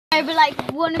But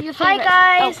like one of your favorites.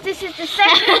 Hi guys, this is the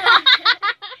second.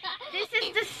 This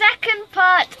is the second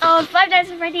part of Five Nights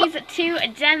at Freddy's 2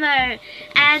 demo,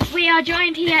 and we are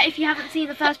joined here. If you haven't seen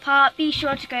the first part, be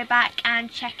sure to go back and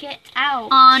check it out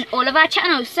on all of our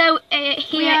channels. So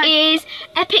here is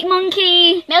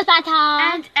Eppicmonkey, Millz, Banta,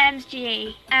 and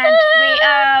MSG, and we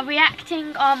are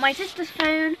reacting on my sister's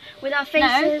phone with our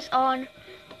faces on.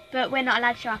 But we're not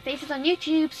allowed to show our faces on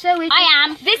YouTube, so we. I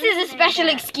am. This is a special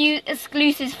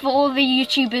exclusive for all the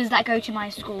YouTubers that go to my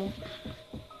school,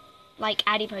 like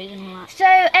Adipose and all that. So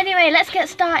anyway, let's get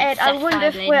started. I wonder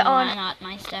if we're on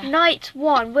night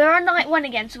 1. We're on night 1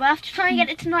 again, so we'll have to try and get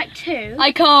it to night 2.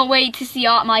 I can't wait to see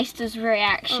Artmeister's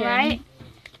reaction. Alright.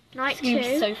 Night 2.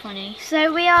 It's so funny.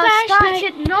 So we are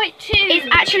started night 2. It's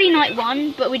actually night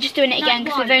 1, but we're just doing it again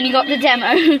because we've only got the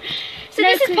demo. So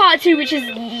this is part 2, which is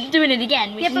doing it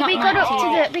again. Yeah, but we got up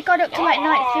to like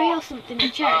night 3 or something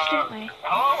in church, didn't we?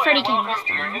 Freddy came last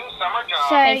time.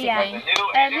 So yeah,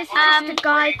 this is just a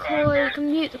guy call. You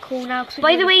can mute the call now.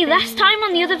 By the way, last time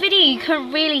on the other video you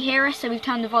couldn't really hear us, so we've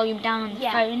turned the volume down on the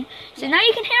phone. So now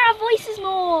you can hear our voices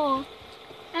more.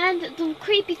 And the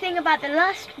creepy thing about the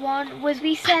last one was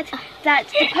we said that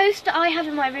the poster I have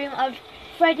in my room of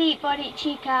Freddy, Bonnie,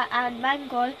 Chica and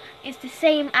Mangol is the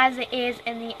same as it is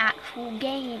in the actual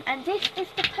game. And this is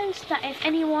the poster if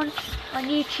anyone on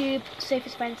YouTube,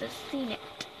 Sophie's Friends, has seen it.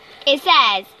 It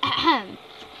says,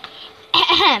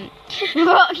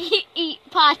 Rocky, eat,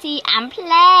 party and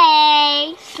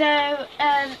play. So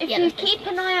if you keep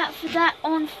an eye out for that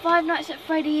on Five Nights at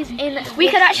Freddy's we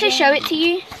could actually show it to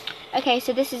you. Okay,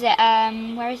 so this is it.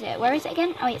 Where is it? Where is it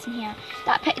again? Oh, it's in here.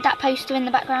 That poster in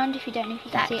the background, if you don't know if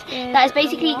you can see it. That is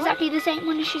basically exactly the same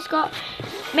one as she's got.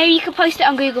 Maybe you could post it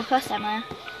on Google Plus somewhere,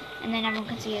 and then everyone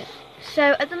can see it.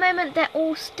 So at the moment they're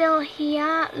all still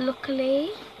here,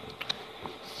 luckily.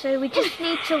 So we just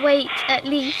need to wait at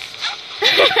least.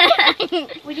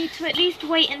 We need to at least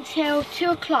wait until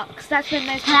 2 o'clock, because that's when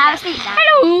those.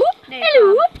 Hello.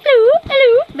 Hello.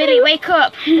 Millie, wake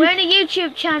up. We're on a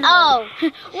YouTube channel. Oh, we're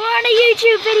on a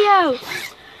YouTube video.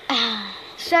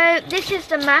 So this is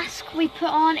the mask we put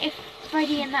on if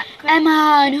Freddy and that.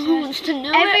 Emma, who wants to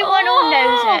know Everyone all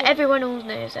knows it. Everyone all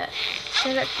knows it.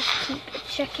 So let's just keep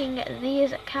checking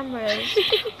these cameras.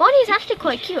 Bonnie's actually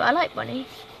quite cute. I like Bonnie.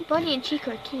 Bonnie and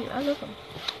Chica are cute. I love them.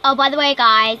 Oh, by the way,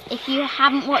 guys, if you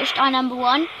haven't watched our number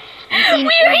 1 and seen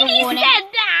we already said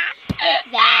that.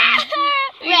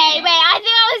 Then wait, I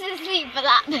think I was asleep for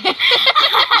that.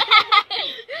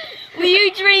 Were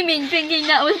you dreaming, thinking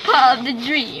that was part of the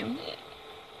dream?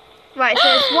 Right, so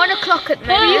it's 1 o'clock at the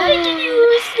moment. Were you thinking you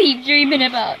were asleep dreaming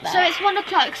about that? So it's 1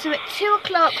 o'clock. So at 2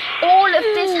 o'clock, all of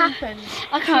this happens.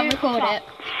 I can't record it.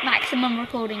 Maximum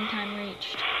recording time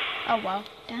reached. Oh well.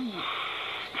 Damn it.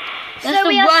 That's so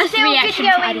we are still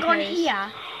videoing on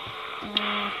here.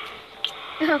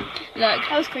 Look,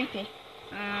 that was creepy.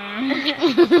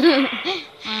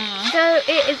 So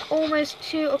it is almost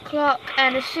 2 o'clock,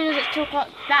 and as soon as it's 2 o'clock,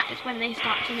 that is when they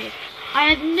start to move. I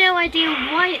have no idea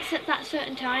why it's at that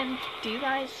certain time. Do you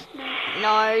guys know?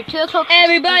 No, 2 o'clock.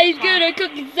 Everybody's gonna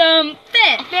cook some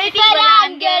fish. Maybe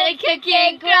I'm gonna cook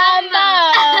your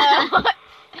grandma.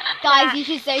 Guys, you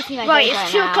should so see my face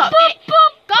it's 2 o'clock.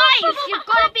 Guys, you've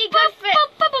got to be good for it.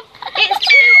 It's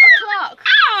 2 o'clock.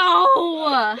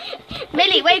 Ow!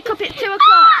 Millie, wake up, it's 2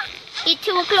 o'clock. It's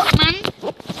 2 o'clock, man.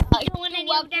 I don't want any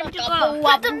of them to go.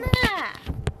 Put them there.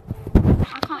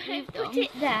 I can't move them. Put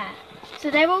it there. So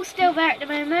they're all still there at the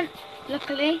moment,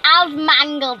 luckily. How's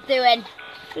Mangle doing?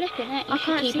 Flipping it. You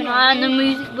should keep an eye on the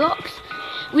music box.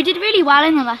 We did really well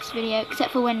in the last video,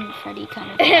 except for when Freddy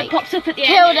kind of like, pops up at the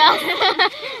killed end. us.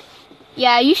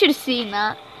 Yeah, you should have seen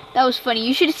that. That was funny.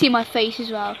 You should have seen my face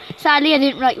as well. Sadly, I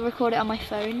didn't record it on my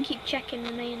phone. Keep checking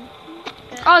the main.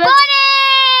 Oh,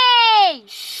 Bonnie!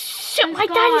 Shh, my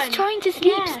dad is trying to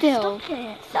sleep still. Stop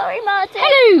it. Sorry, Martin.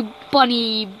 Hello,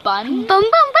 Bonnie Bun. Bun.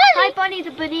 Hi, Bonnie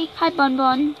the bunny. Hi,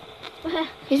 Bun.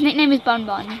 His nickname is Bun.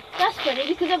 That's funny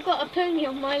because I've got a pony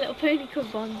on My Little Pony called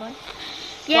Bun.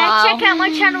 Yeah, check out my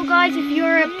channel, guys. If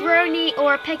you're a brony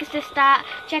or a Pegasus stat,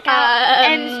 check out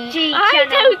MSG channel. I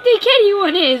don't think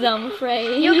anyone is, I'm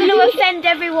afraid. You're going to offend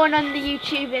everyone on the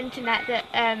YouTube internet that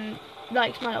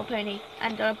likes My Little Pony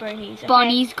and our bronies. Okay?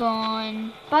 Bonnie's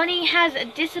gone. Bonnie has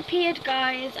disappeared,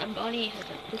 guys, and Bonnie has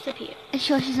disappeared. Are you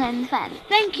sure she's not in the fence?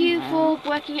 Thank you for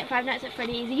working at Five Nights at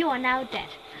Freddy's. You are now dead.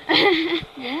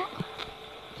 What?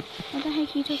 What the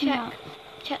heck are you talking about?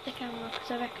 Check the camera,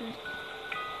 because I reckon...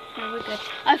 No, we're good.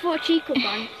 I thought Chica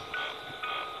gone.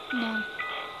 No.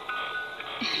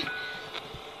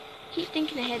 Keep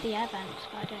thinking I hear the air vents,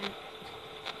 but I don't.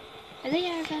 Are they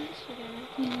air vents? I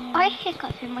don't know. No. I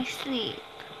hiccup in my sleep.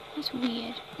 That's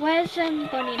weird. Where's Bonnie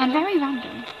now? And very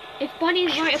random. If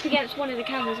Bonnie's right up against one of the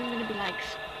cameras, I'm gonna be like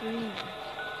screaming.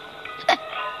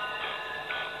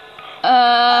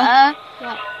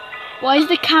 What? Why is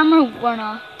the camera run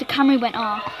off? The camera went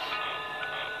off.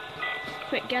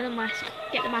 Quick, get the mask.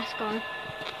 Get the mask on.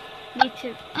 Need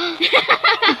to.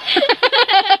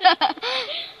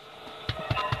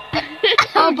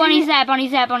 Oh, Bonnie's there.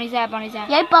 Bonnie's there. Bonnie's there. Bonnie's there.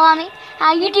 Yeah, Bonnie.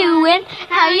 How you doing?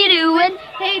 How you doing?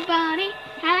 Hey, Bonnie.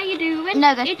 How you doing?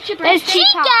 No, it's your there's birthday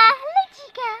Chica. party. Hello,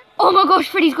 Chica. Oh my gosh,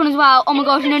 Freddy's gone as well. Oh my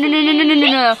gosh, no, no, no, no, no, no, no,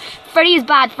 no. Freddy is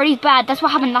bad. Freddy's bad. That's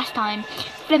what happened last time.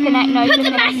 Flipping neck, no. Put the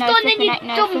flipping neck, mask no, on, then flipping you neck,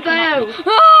 no, dumbo. flipping neck,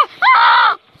 no. Ah!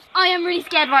 Ah! I am really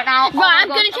scared right now. Oh Right, my I'm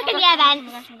gosh, gonna oh check my in gosh, the oh my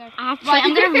events. gosh, oh my gosh. Right,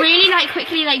 I'm gonna really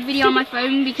quickly video on my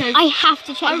phone because I have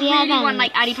to check I the really events.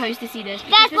 want Addy Post to see this.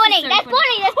 That's because Bonnie. this is so That's funny.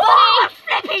 Bonnie. That's Oh, Bonnie.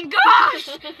 flipping gosh!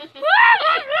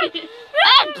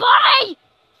 That's Bonnie!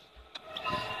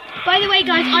 By the way,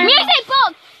 guys, I'm Music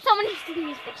box. Someone needs to do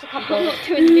music box. A couple. not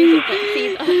doing the music box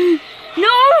either.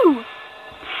 No!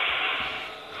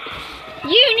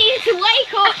 You need to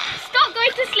wake up. Stop going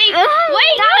to sleep.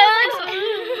 Wake up.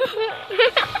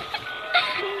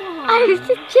 I was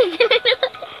just checking it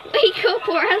out. Wake up,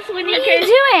 or else when What you are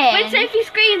you when doing? Sophie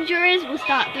screams, your ears will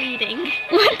start bleeding.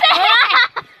 What the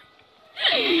heck?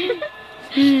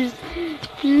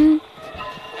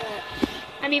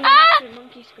 I mean, when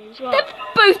monkey screams. What?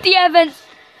 Both the events.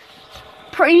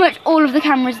 Pretty much all of the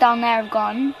cameras down there have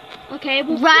gone. Okay,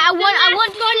 well, Right, I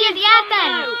want to see the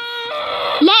event.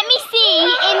 Let me see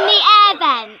in the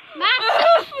event.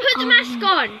 Put the mask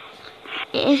on.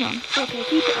 It is on. Okay,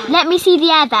 keep it on. Let me see the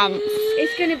events.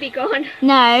 It's gonna be gone.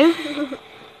 No.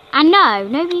 I know.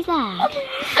 Nobody's there. Oh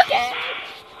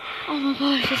my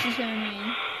gosh, this is so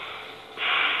mean.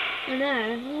 I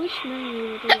know. I wish Mummy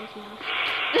would do this now.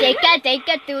 Take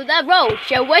it to the road.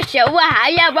 Show her how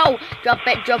you roll. Drop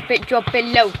it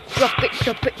low. Drop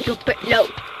it low.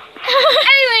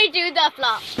 Anyway, do the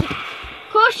flop.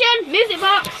 Caution! Music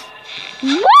box.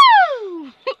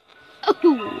 Woo!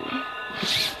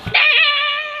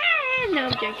 No,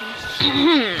 I'm joking.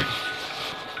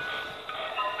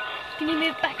 Can you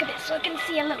move back a bit so I can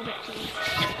see a little bit, please?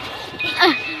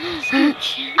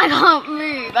 I can't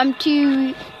move. I'm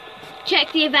too.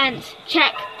 Check the events.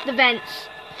 Check the vents.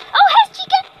 Oh, here's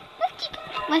Chica. Here's Chica.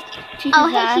 Where's Chica's Oh,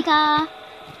 there. hey Chica.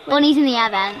 Bonnie's in the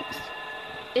events.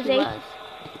 Is She he? was.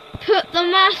 Put the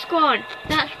mask on.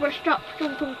 That's where stops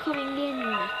them from coming in.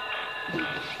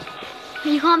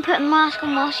 You can't put a mask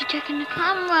on whilst you're checking the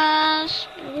cameras.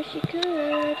 I wish you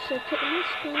could. So put the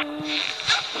mask on.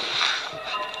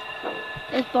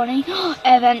 There's Bonnie.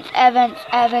 Events.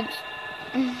 Are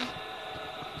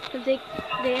they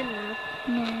in now?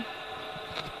 No.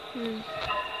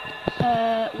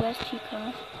 Where's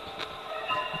Chica?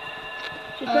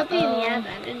 She's probably in the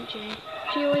event, isn't she?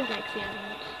 She always likes the event.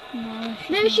 No,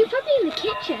 No, she's probably in the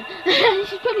kitchen.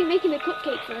 She's probably making a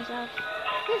cupcake for herself.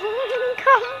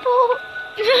 Crumble.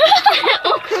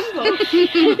 Or crumble.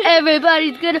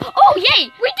 Everybody's gonna. Oh yay!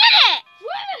 We did it!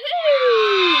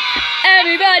 Woohoo!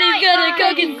 Everybody's gonna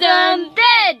cook and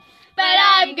something, but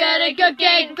I'm gonna cook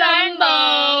and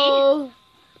crumble.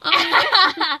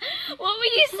 What were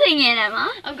you singing, Emma?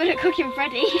 I'm gonna cook him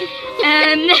Freddy.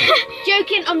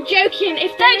 Joking. I'm joking.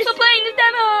 If Thanks for playing the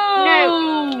demo.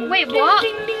 No. Wait, what?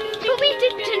 Ding, ding, ding, But we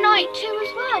did Tonight 2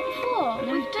 as well before.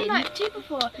 No, We've we done didn't. Night 2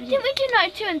 before. Didn't we do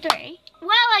Night 2 and 3?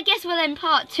 Well, I guess we'll end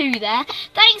part 2 there.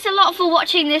 Thanks a lot for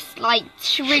watching this, like,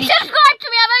 really. Subscribe to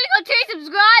me. I've only got 2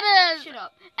 subscribers. Shut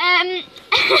up.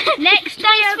 Next,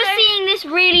 thanks for seeing this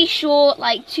really short,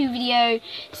 like, 2 video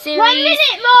series. 1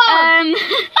 minute more!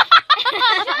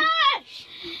 Shush!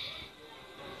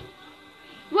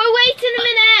 We're waiting a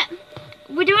minute.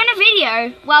 We're doing a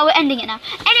video. Well, we're ending it now.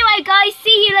 Anyway, guys,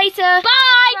 see you later. Bye.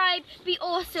 Subscribe. Be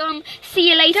awesome. See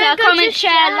you later. Don't go Comment, to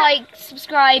share, chat. like,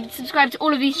 subscribe to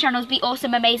all of these channels. Be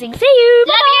awesome, amazing. See you.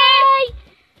 Love you.